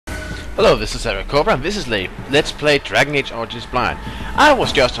Hello, this is Eric Cobra and this is Let's Play Dragon Age Origins Blind. I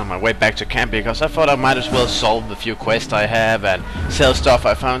was just on my way back to camp because I thought I might as well solve the few quests I have and sell stuff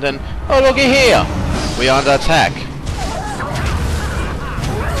I found, and oh looky here! We are under attack.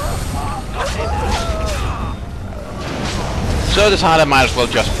 So I decided I might as well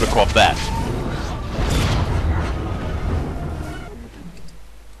just record that.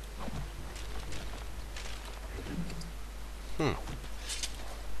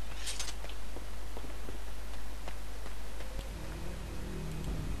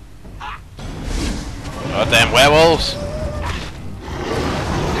 Goddamn werewolves!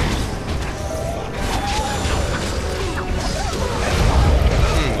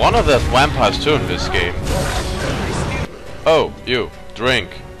 One of the vampires too in this game. Oh, you.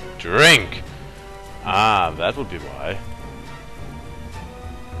 Drink. Drink! Ah, that would be why.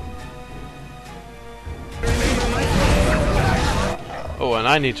 Oh, and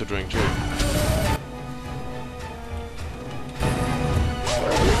I need to drink too.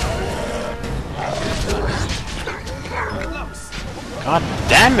 God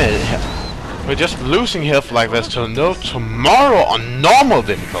damn it! We're just losing health like this till tomorrow on normal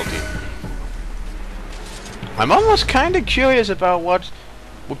difficulty. I'm almost kinda curious about what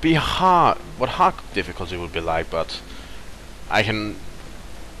would be hard, what hard difficulty would be like, but I can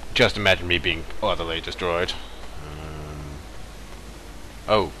just imagine me being utterly destroyed.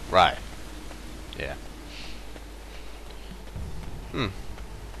 Oh, right. Yeah. That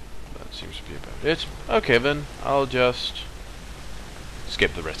seems to be about it. Okay then, I'll just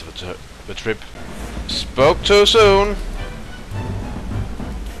skip the rest of the trip. Spoke too soon!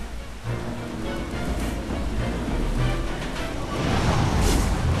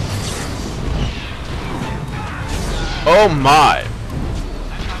 Oh my!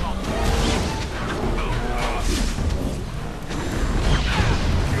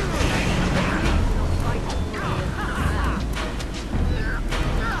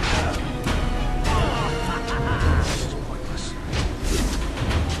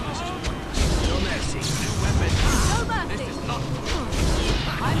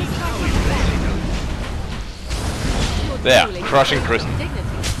 There, crushing Kristen.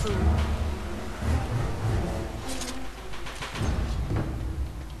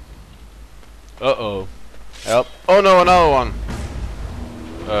 Uh-oh. Help. Oh no, another one!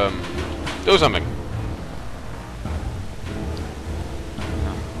 Do something.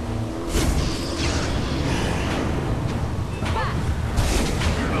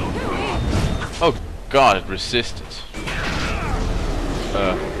 Oh god, it resisted.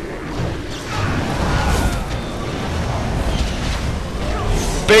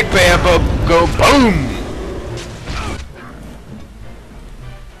 Big bear go boom!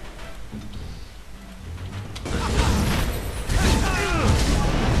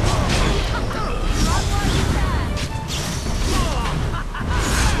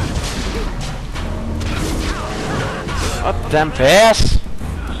 Goddamn bears!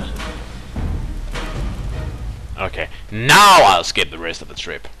 Okay, now I'll skip the rest of the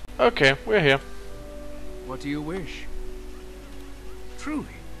trip. Okay, we're here. What do you wish? Truly,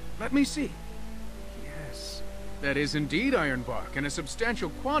 let me see. Yes, that is indeed iron bark, and a substantial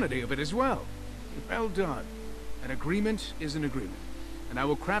quantity of it as well. Well done. An agreement is an agreement, and I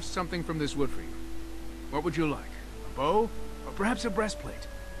will craft something from this wood for you. What would you like? A bow, or perhaps a breastplate?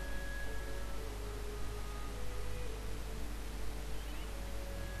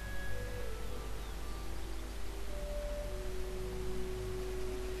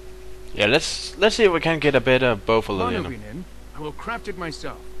 Yeah, let's see if we can get a better bow for Liliana. I will craft it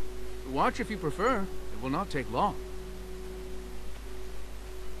myself. Watch if you prefer. It will not take long.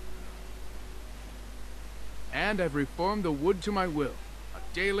 And I've reformed the wood to my will.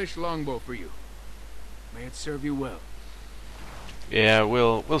 A Dalish longbow for you. May it serve you well. Yeah,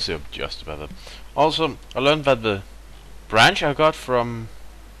 we'll see just about that. Also, I learned that the branch I got from...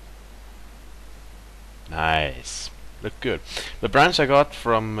 Nice. Look good. The branch I got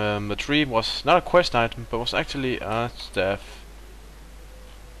from the tree was not a quest item, but was actually a staff.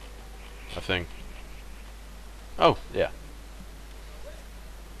 I think. Oh, yeah.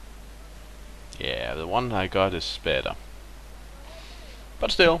 Yeah, the one I got is better.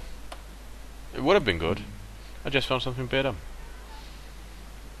 But still, it would have been good. I just found something better.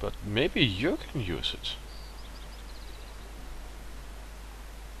 But maybe you can use it.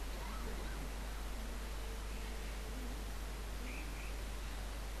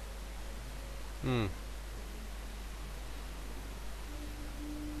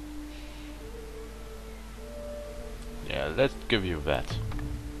 Yeah, let's give you that.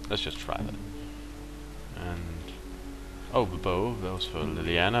 Let's just try that. And Oh, the bow, that was for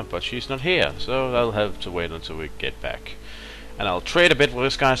Liliana, but she's not here, so I'll have to wait until we get back. And I'll trade a bit with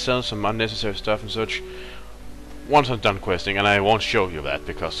this guy, sell some unnecessary stuff and such, once I'm done questing, and I won't show you that,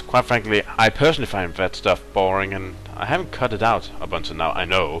 because, quite frankly, I personally find that stuff boring, and I haven't cut it out up until now, I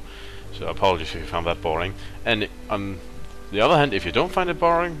know, so apologies if you found that boring. And on the other hand, if you don't find it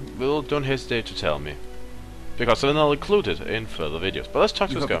boring, well, don't hesitate to tell me, because then I'll include it in further videos. But let's talk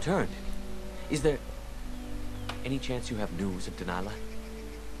to this guy. You have returned. Is there any chance you have news of Delilah?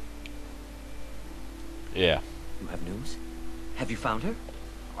 Yeah. You have news? Have you found her?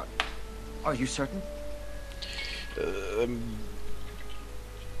 Are you certain?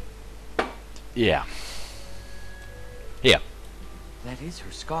 Yeah. Yeah. That is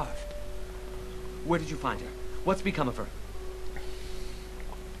her scarf. Where did you find her? What's become of her?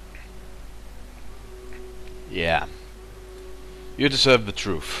 Yeah. You deserve the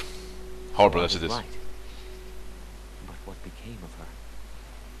truth. Horrible as it is. Right. But what became of her?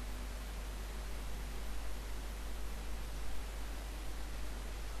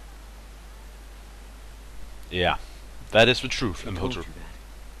 Yeah. That is the truth, She and told Hildur. you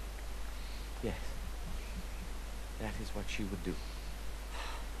that. Yes. That is what she would do.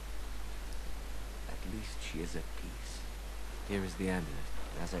 At least she is at peace. Here is the amulet,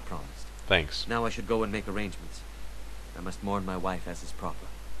 as I promised. Thanks. Now I should go and make arrangements. I must mourn my wife as is proper.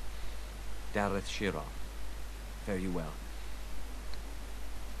 Dareth Shira, fare you well.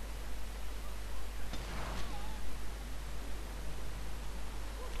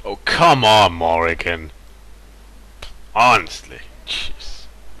 Oh, come on, Morrigan. Honestly. Jeez.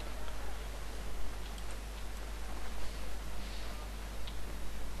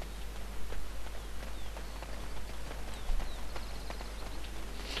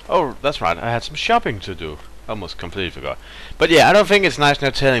 Oh, that's right, I had some shopping to do. Almost completely forgot. But yeah, I don't think it's nice now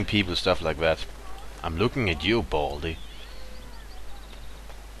telling people stuff like that. I'm looking at you, Baldy.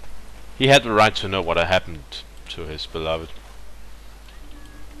 He had the right to know what had happened to his beloved.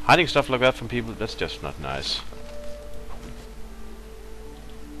 Hiding stuff like that from people, that's just not nice.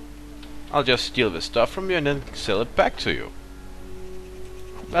 I'll just steal this stuff from you and then sell it back to you.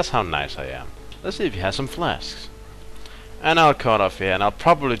 That's how nice I am. Let's see if he has some flasks. And I'll cut off here, and I'll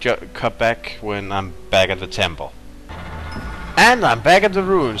probably cut back when I'm back at the temple. And I'm back at the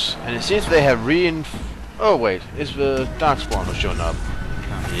ruins, and it seems they have oh wait, is the Darkspawn who's shown up?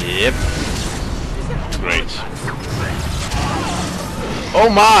 Yep. Great. Oh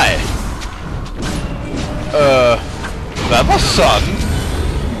my! That was sudden.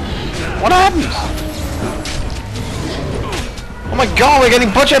 What happened? Oh my god, we're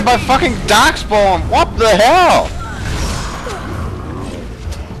getting butchered by fucking Darkspawn! What the hell?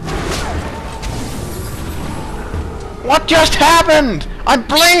 What just happened? I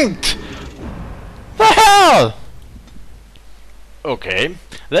blinked! The hell? Okay,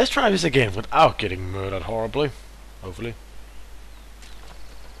 let's try this again without getting murdered horribly. Hopefully.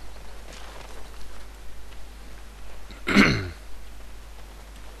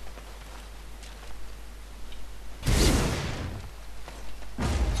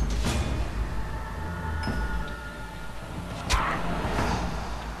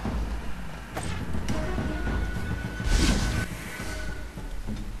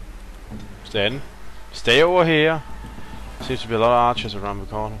 Then, stay over here. Seems to be a lot of archers around the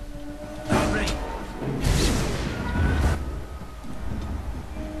corner.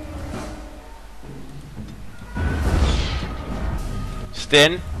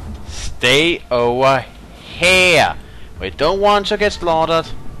 Sten, stay over here. We don't want to get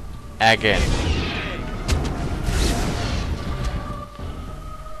slaughtered again.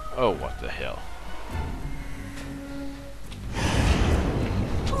 Oh, what the hell.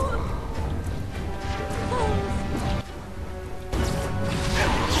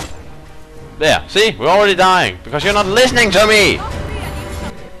 There, see? We're already dying, because you're not listening to me!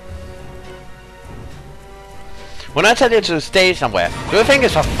 When I tell you to stay somewhere, do you think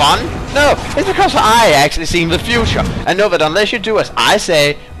it's for fun? No, it's because I actually see the future, and know that unless you do as I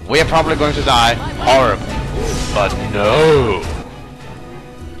say, we're probably going to die horribly. But no!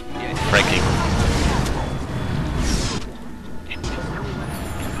 Freaking.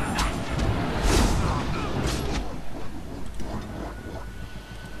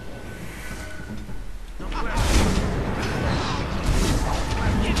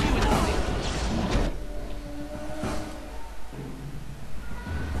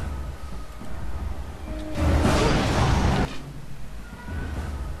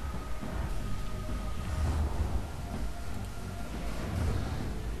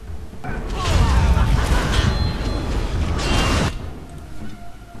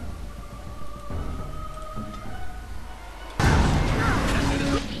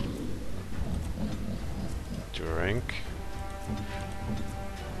 Drink.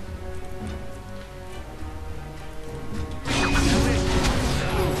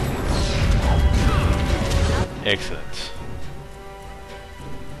 Excellent.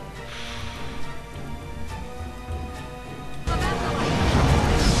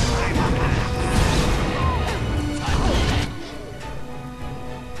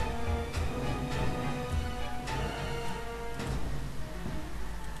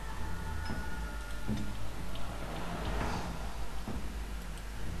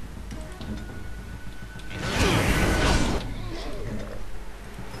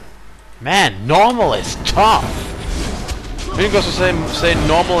 Man, normal is tough. I think also say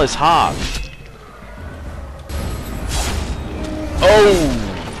normal is hard.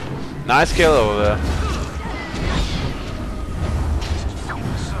 Oh, nice kill over there.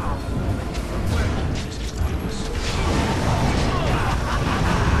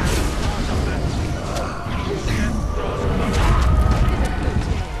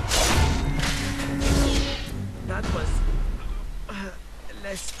 That was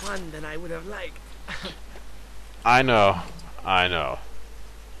less fun than I would have liked. I know.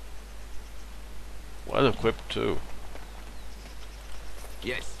 Well equipped too.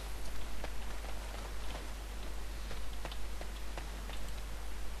 Yes.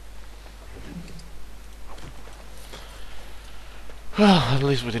 Well, at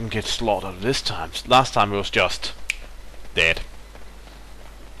least we didn't get slaughtered this time. Last time it was just dead.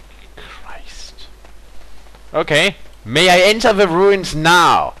 Christ. Okay. May I enter the ruins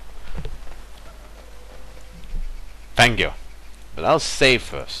now? Thank you. But I'll save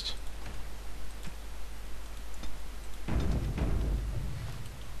first.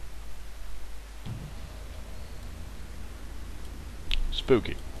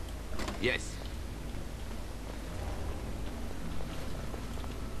 Spooky. Yes.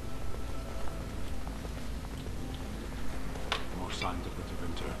 More signs of the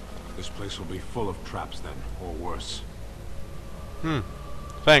Tevinter. This place will be full of traps then, or worse.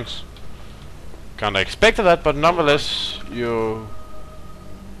 Thanks. Kinda expected that, but nonetheless, you...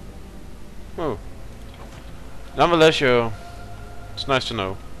 Oh. Nonetheless, you... It's nice to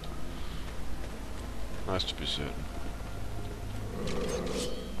know. Nice to be certain.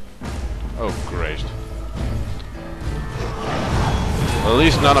 Oh, great. Well, at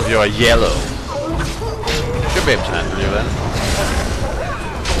least none of you are yellow. Should be able to handle you then.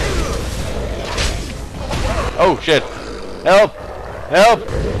 Oh, shit. Help! Help!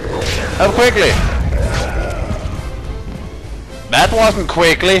 Help quickly! That wasn't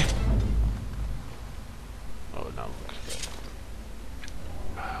quickly! Oh, no.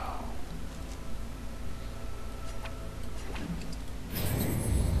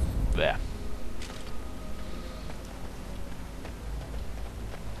 There.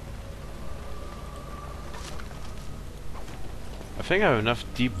 I think I have enough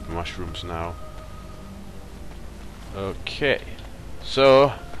deep mushrooms now. Okay. So,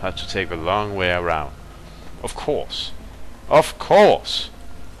 I have to take the long way around. Of course. Of course!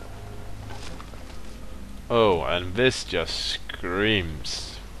 Oh, and this just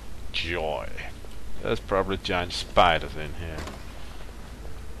screams joy. There's probably giant spiders in here.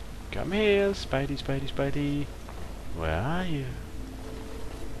 Come here, Spidey, Spidey, Spidey. Where are you?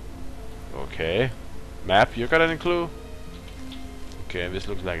 Okay. Map, you got any clue? Okay, this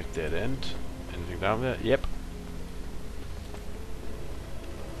looks like a dead end. Anything down there? Yep.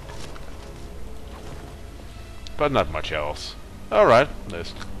 But not much else. Alright,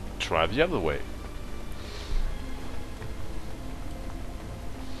 let's try the other way.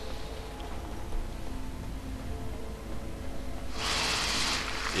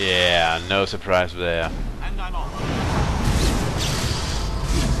 Yeah, no surprise there. And I'm on.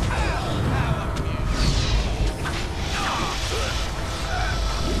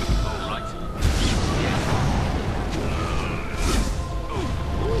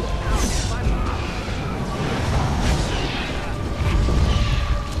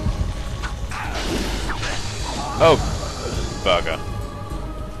 Oh, bugger.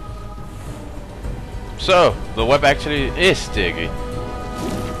 So, the web actually is sticky.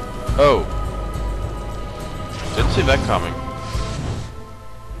 Oh. Didn't see that coming.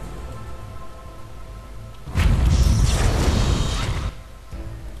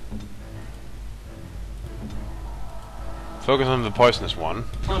 Focus on the poisonous one.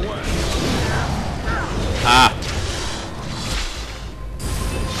 Ah!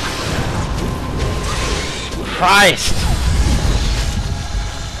 Christ!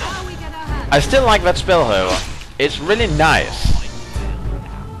 I still like that spell, however. It's really nice.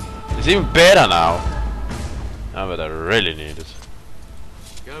 It's even better now. Now that I really need it.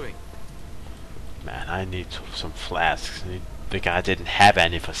 Going. Man, I need some flasks. The guy didn't have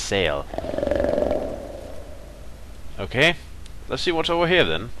any for sale. Okay, let's see what's over here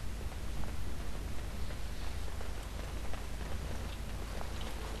then.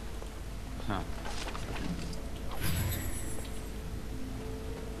 Huh.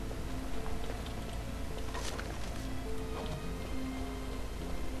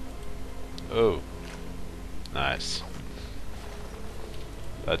 Oh, nice.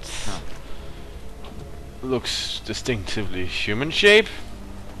 That's looks distinctively human shape.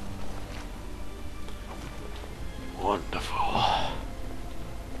 Wonderful.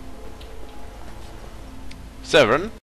 Severin,